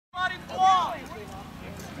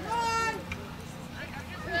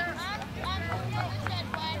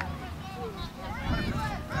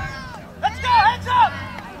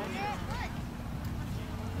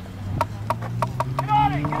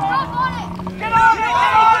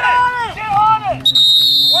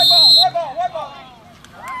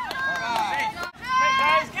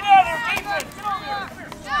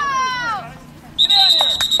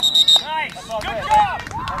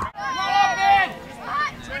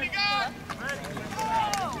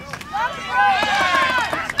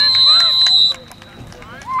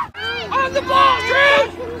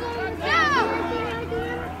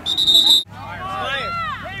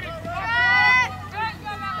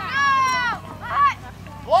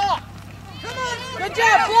Good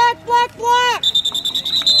job. Block, block, block.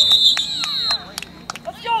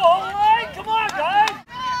 Let's go, all right. Come on, guys.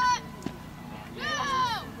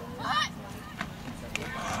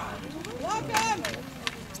 Block him.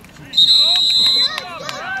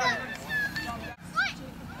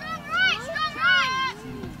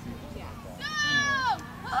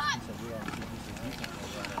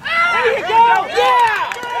 There you go. Yeah.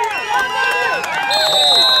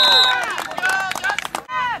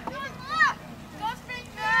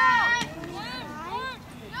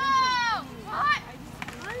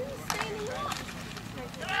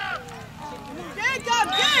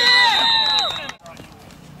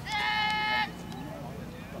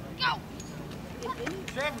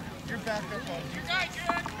 Trevor, you're back up on you. Come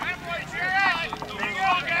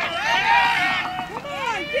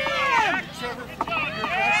on, get him. Trevor, you're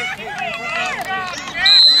back up.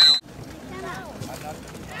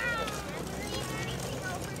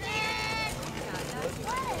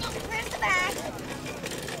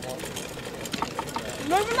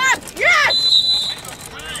 Move him up. Yes.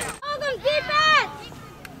 Hold them, defense.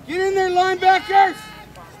 Get in there, linebackers.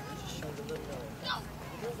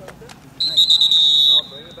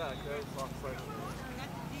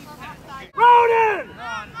 Ronan!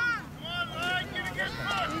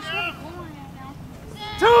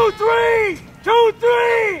 2-3!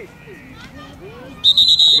 2-3!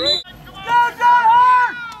 Go,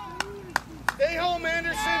 hard! Stay home,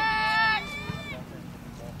 Anderson.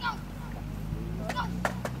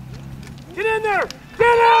 Get in there!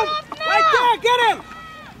 Get him! Right there, get him!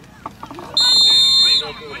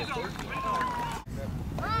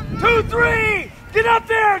 2-3! Get up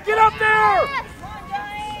there! Get up there!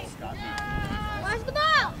 Where's the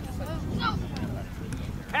ball?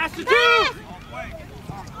 Pass to 2!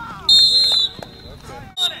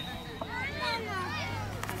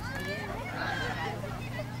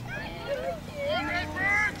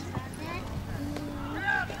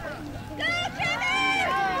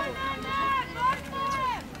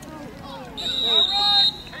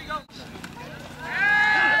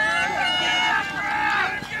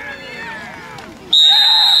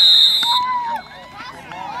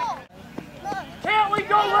 Can't we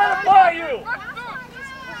go let him by you?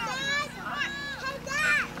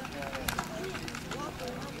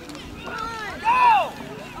 Go!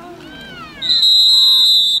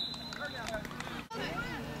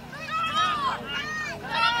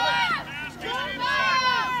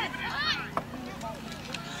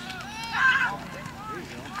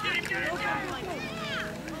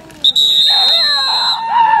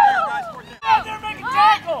 Out there, make a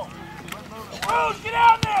tackle! Bruce, get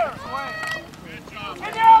out there!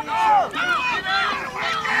 Get down there!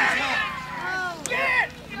 Get it!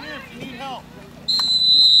 Come here if you need help.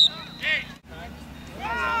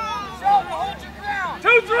 Sheldon, hold your ground.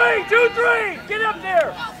 2-3! 2-3! Get up there!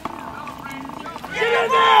 Get in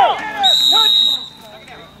there!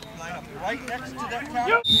 Line up right next to that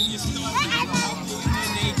counter.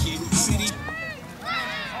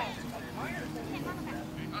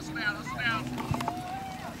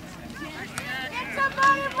 Get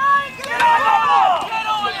somebody, Mike. Get on the ball!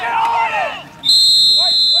 Get on it!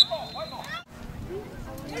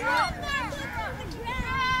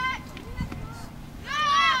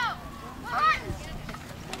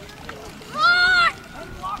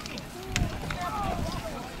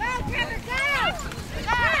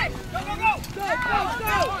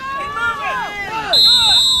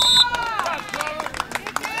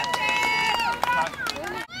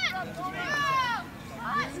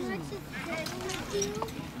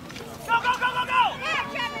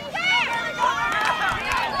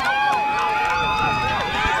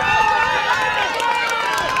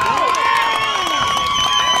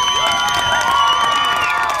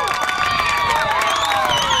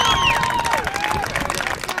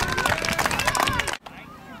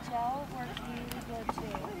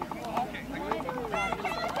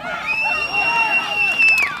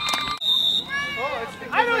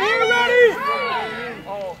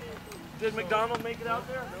 Did McDonald make it out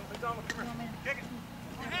there? No, McDonald, come here. Kick it.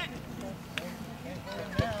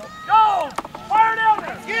 Go! Fire down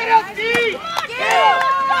there! Get up, D! Get up!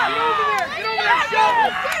 Get over there! Get over there,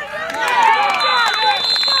 Sheldon!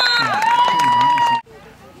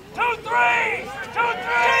 2-3!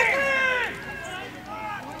 2-3!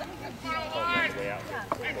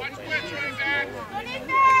 Hey, watch switch, running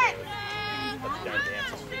back.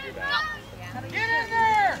 Get in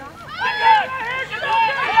there!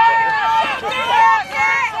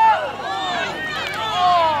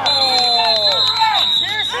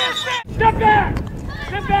 Step back!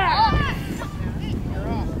 Step back!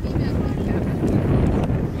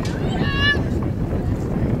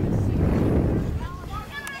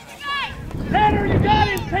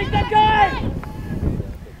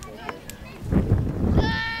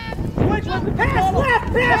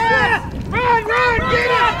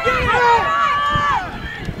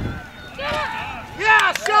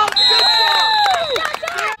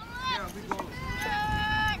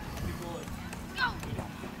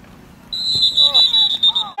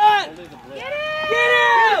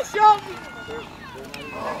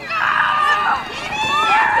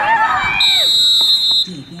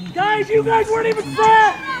 you guys weren't even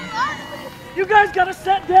set! You guys got to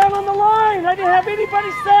set down on the line! I didn't have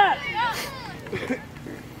anybody set!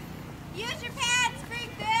 Use your pads,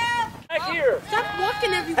 Springfield! Back here! Stop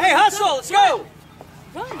walking everywhere. Hey, hustle, let's go!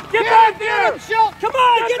 Get back there! Come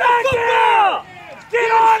on, get back there!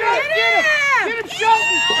 Get on it! Get him! Get him,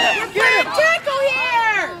 Shelton! Get him! Tackle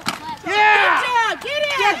here! Yeah! Good job! Get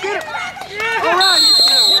him! Yeah, get him! All right!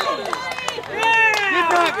 Get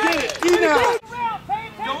back, get it! Get now!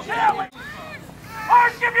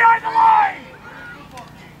 Arch, get behind the line!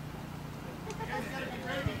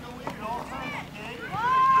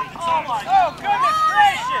 Oh, goodness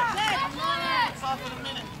gracious!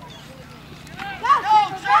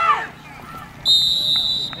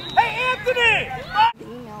 Hey, Anthony!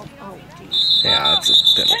 Yeah, that's a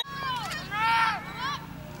thin.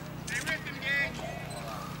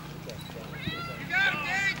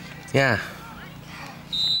 Yeah.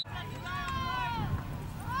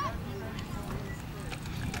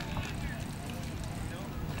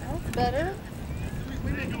 That's better.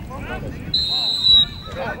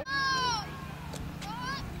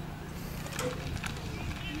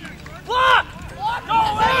 Block! Go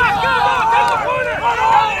away! Go! Take the corner!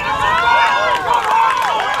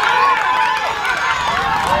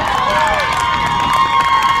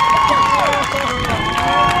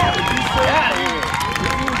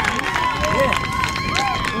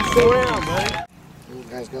 You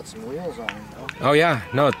guys got some wheels on him, though. Oh yeah.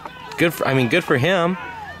 No, good for. I mean, good for him.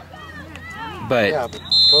 But Yeah, but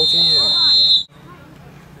coaching, Get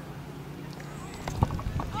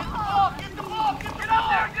the ball! Get up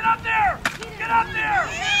there! Get up there! Get up there!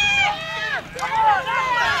 Come on, that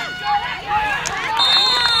way!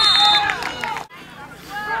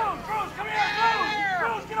 Cruz, come here, Cruz!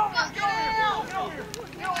 Cruz, get over here! Get over here!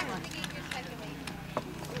 Get over here! Get over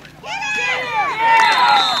here!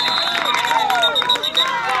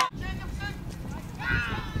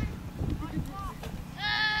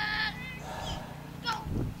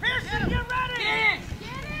 Pearson, get ready!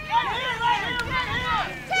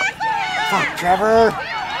 Fuck, Trevor!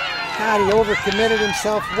 God, he overcommitted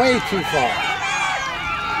himself way too far.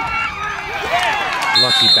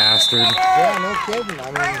 lucky bastard. Yeah, no kidding. I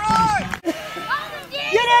mean,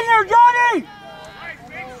 Get in there, Johnny!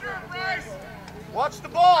 watch the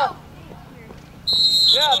ball.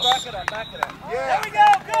 Yeah, back it up, back it up. Yeah. There we go,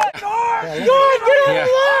 good! North! Yeah, Good, get on Yeah.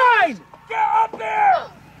 the line! Get up there!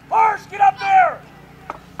 Harsh, get up there!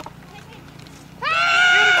 Get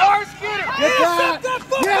him, Harsh, get him! Get that! Set that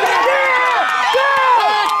foot! Yeah! Go!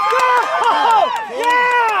 Go!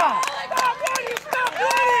 Yeah! Stop running, stop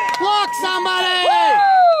running! Block somebody!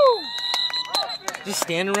 Woo! Just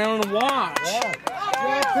stand around and watch.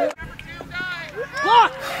 Yeah.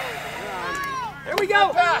 Block! Here we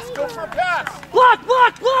go! Pass, go for a pass. Block,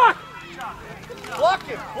 block, block! Block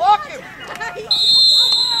him, block him.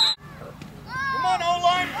 Come on,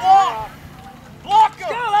 O-line, block. Block him.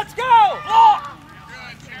 Go, let's go! Block!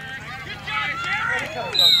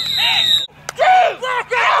 Two! Block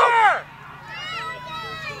there!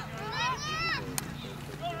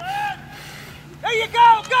 There you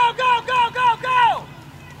go! Go, go, go, go, go!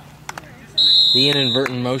 The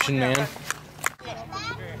inadvertent motion, man.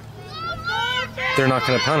 They're not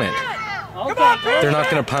going to punt it. Come on, They're not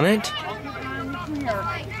going to punt it?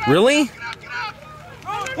 Really?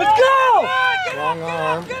 let's go! Long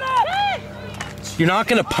arm. Get up! You're not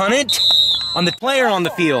going to punt it on the player on the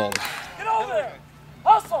field. Get over there!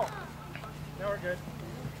 Hustle!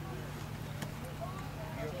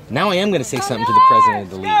 Now I am going to say something to the president of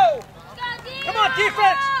the league. Go! Come on,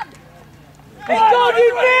 defense! Hey, go,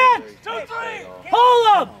 defense! 2-3!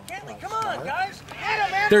 Hold them! Come on, guys!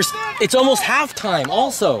 It's almost halftime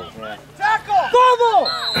also. Tackle! Bubble!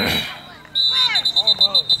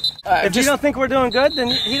 If you don't think we're doing good, then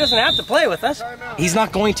he doesn't have to play with us. He's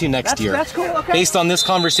not going to next year. That's cool, okay. Based on this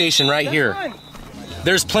conversation right here. Fine.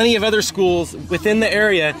 There's plenty of other schools within the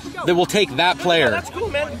area that will take that player. That's cool,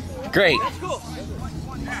 man. Great. That's cool.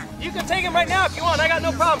 You can take him right now if you want. I got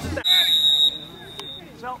no problems with that.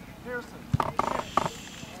 Shelton Pearson.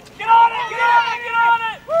 Get on it! Get on it! Get on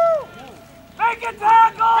it! Woo! Make it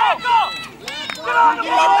tackle! Tackle! Get on the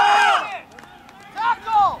ball!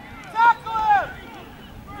 Tackle! Tackle him!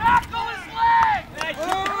 Tackle his leg! Nice. Go,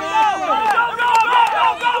 go, go, go, go,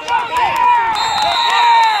 go, go, go!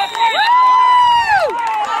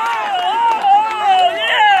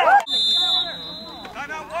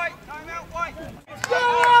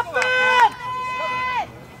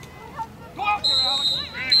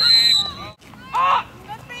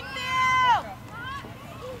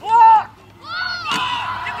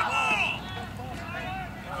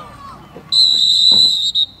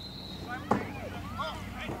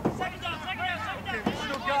 Second down,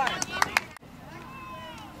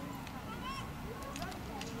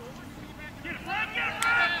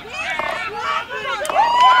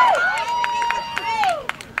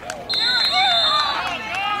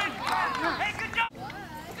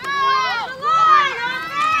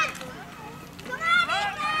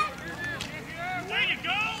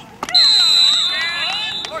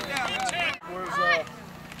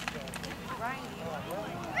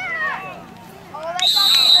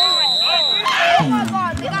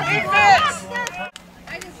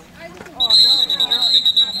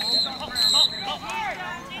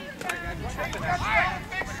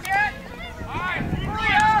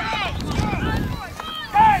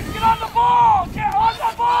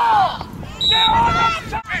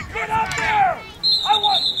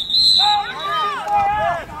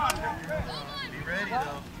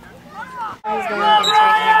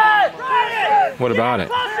 What about it?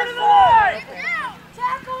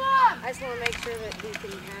 I just want to make sure that he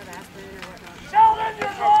can have aspirin or whatnot.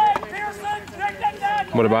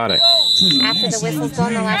 What about it? After the whistle's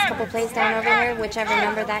blown the last couple plays down over here, whichever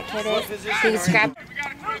number that kid is, he's grabbed. Go,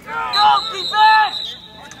 defense!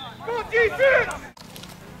 Go, defense!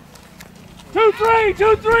 2-3,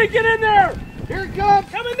 2-3, get in there! Here it comes!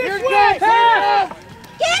 Coming this Here it way! comes! Pass!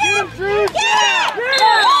 Get him! Drew! Get him!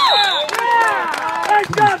 Nice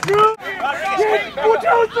job, Drew!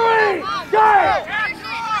 2-3! Go!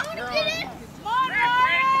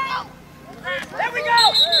 There we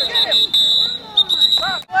go! Get him!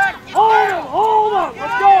 Hold him! Hold him!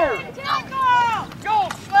 Let's go! Go,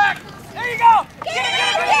 Slack! There you go! Get it!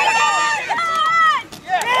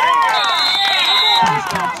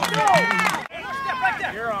 Step right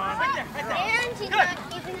there! You're on. Right there, right there. Good!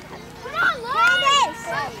 Come on, Lois!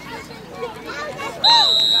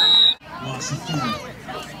 Loss of 4.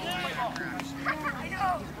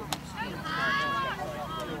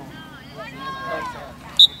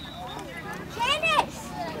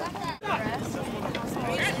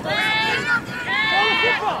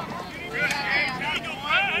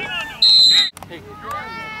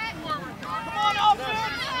 Come on,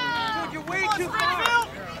 offense! Dude, you're way too far!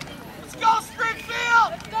 Let's go,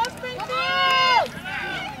 Springfield! Let's go, Springfield!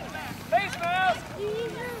 Face mask!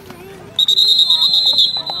 Keep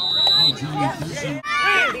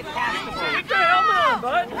your helmet on,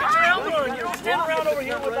 bud! Put your helmet on! You don't stand around over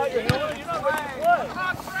here without your helmet. You're not ready to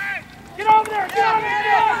play. Get over there! Get over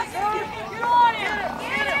here! Get on here!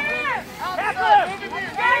 Get him! Tackle him! Get him!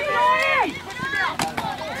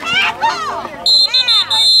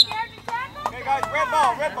 Okay, guys, red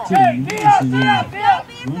ball, red ball. Hey, tee up, tee up, tee up.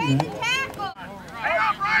 Hey,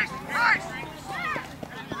 up, Bryce, Bryce.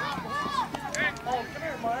 Oh, come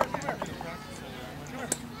here, Myers, come here.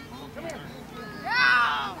 Come here.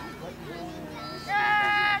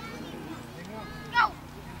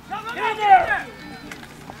 Get in there.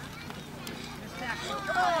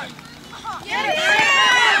 Come on. Get him.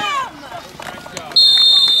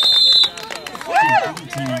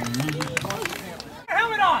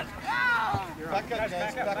 Helmet on.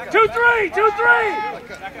 2-3, 2-3.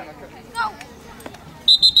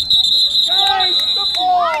 Guys, the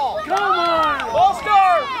ball. Come on. Ball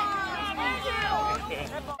star.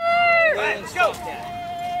 Let's go.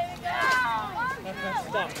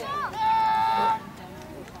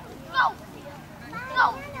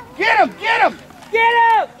 Get him! Get him! Get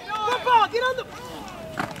him. Good ball. Get on the.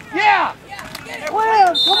 Yeah!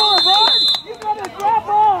 William, come on, bro. You gotta drop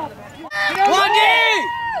off. Come on, D!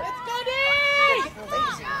 Let's go, D!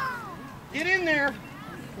 Get in there!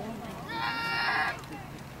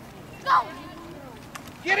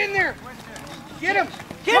 Get in there! Get him!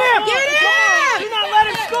 Get him. Get him! Do not let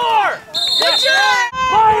him score. Good job!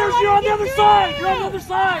 Myers, you're on the other side. You're on the other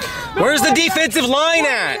side. Where's the defensive line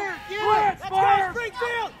at? Let's go,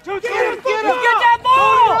 Springfield. 2-3. Get him! Get him! Get that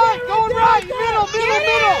ball. Going right! Middle!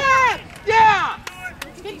 Yeah!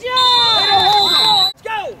 Good job! Let's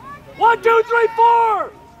go. 1, 2, 3,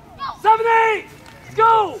 4. 7, 8. Let's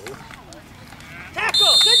go.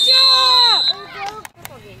 Tackle. Good job!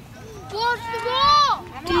 Watch the ball!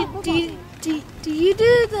 Do you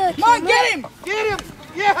do the Come on, get him! Get him!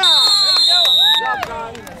 Yeah!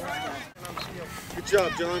 Good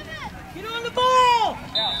job, John. Get on the ball.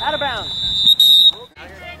 Out of bounds.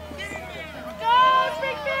 Go,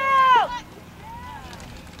 Springfield.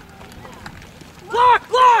 Block,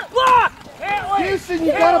 block, block. Houston,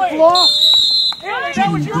 you gotta block! Haley,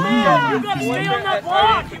 that was your man. You gotta stay on that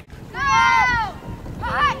block.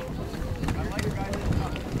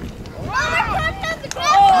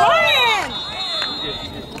 Ryan!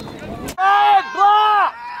 Red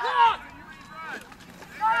block.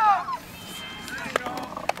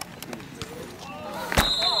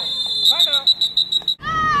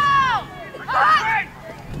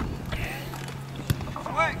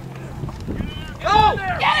 Go!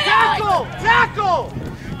 Tackle! Tackle!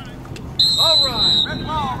 All right. Red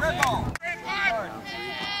ball, red ball.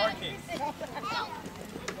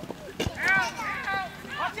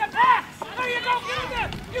 Watch your back. There you go, get in there.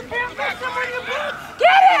 You can't miss them in your boots.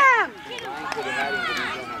 Get him!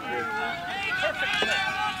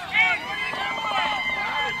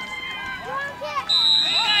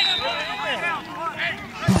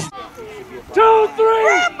 2-3!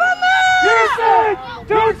 Pearson!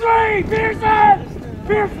 2-3! Pearson!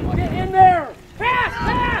 Pearson, get in there! Pass!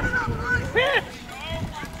 Pass! Pitch!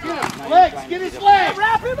 Legs, get his legs!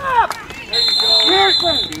 Wrap him up!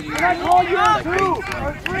 Pearson! Can I call you 2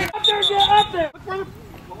 or 3? Up there, get up there!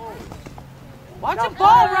 Watch the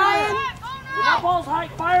ball, Ryan! When that ball's high,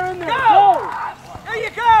 fire in there. Go! There you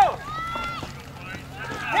go!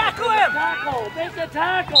 Tackle him! Tackle! Make the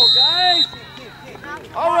tackle, guys!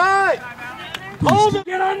 All right! Hold him!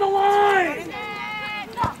 Get on the line!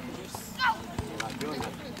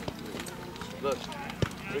 Look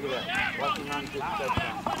at that. Watching on to the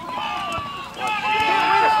touchdown.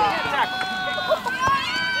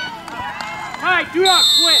 Hi, do not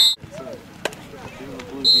quit!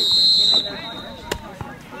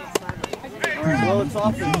 Well, it's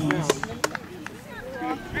offense now.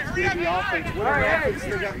 It's going to be offense. Whatever offense they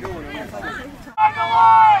got going. On the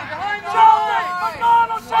line! Sheldon!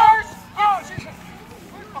 McDonald, Sheldon!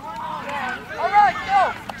 All right, go!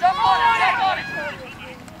 Jump on it! Jump on it!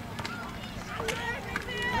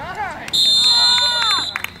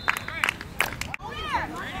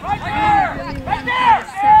 Right there! Right there!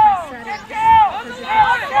 Get down! Get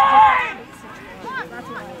down!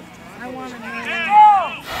 I want to know.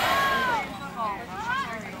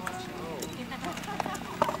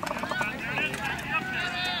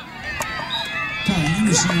 Ty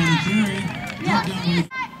Anderson on the carry. Knocked down by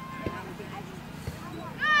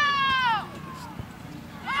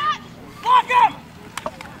Block him!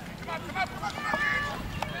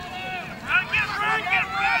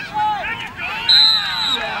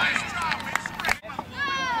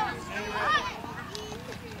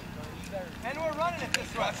 And we're running at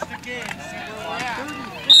this rush. The game. See where we're at.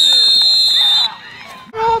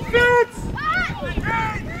 Offense!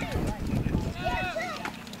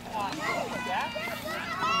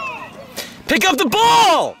 Pick up the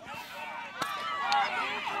ball!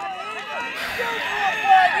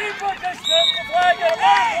 He put this flag in.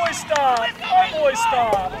 Our boy stop. Our boy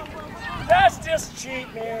stop. That's just cheap,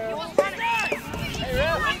 man. Hey,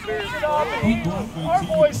 ref, get off of me. Our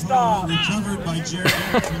boy stop. recovered by Jerry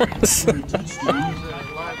for a touchdown.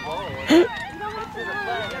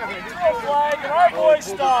 Throw a flag and our boy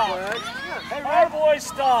stop. Our boy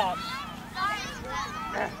stop.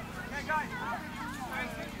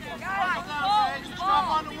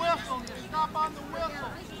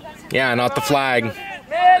 Yeah, not the flag.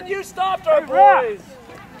 Man, you stopped our boys.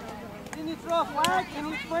 Didn't you throw a flag? Can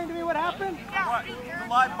you explain to me what happened? What? The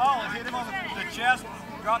live ball, it hit him on the chest,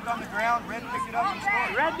 dropped on the ground, Red picked it up and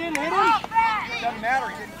scored. Red didn't hit him? It doesn't matter,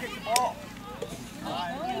 he didn't kick the ball.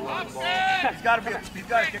 He's got to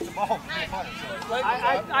kick the ball.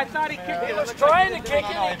 I thought he kicked it. He was trying to kick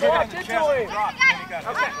it and he dropped it to him.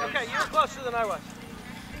 Okay, you were closer than I was.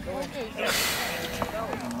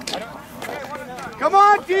 Come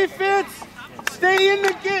on, defense! Stay in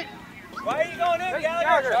the game! Why are you going in,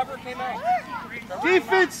 Gallagher? Trevor came out.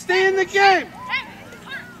 Defense, stay in the game!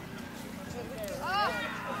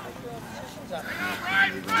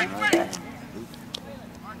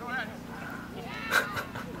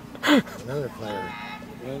 Another player.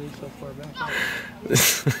 Really so far back?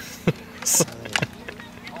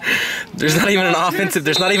 There's not even an offensive.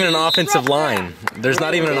 There's not even an offensive line. There's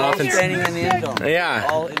not even an offensive. Standing in the end zone. Yeah.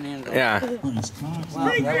 All in the end zone. Yeah.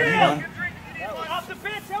 Springfield! Off the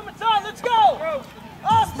fence, helmets on, let's go!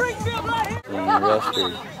 Oh, Springfield right here!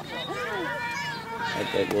 Rusted.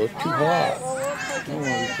 That was too hot. I don't know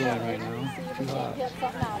what we're doing right now. Too hot.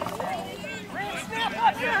 Snap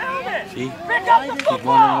up your helmet! See? Pick up the She's football!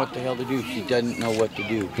 wondering what the hell to do. She doesn't know what to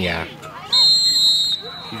do. Yeah.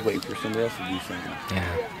 She's waiting for somebody else to do something.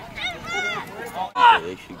 Yeah. So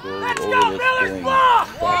they should go over this during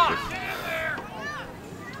practice.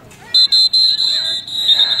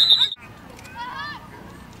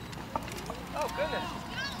 Oh, goodness.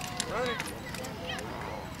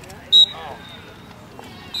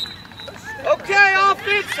 Okay,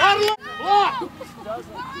 offense, huddle up. Block!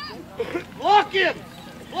 Block him!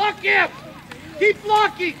 Block him! Keep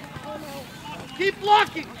blocking! Keep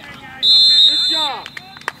blocking! Good job!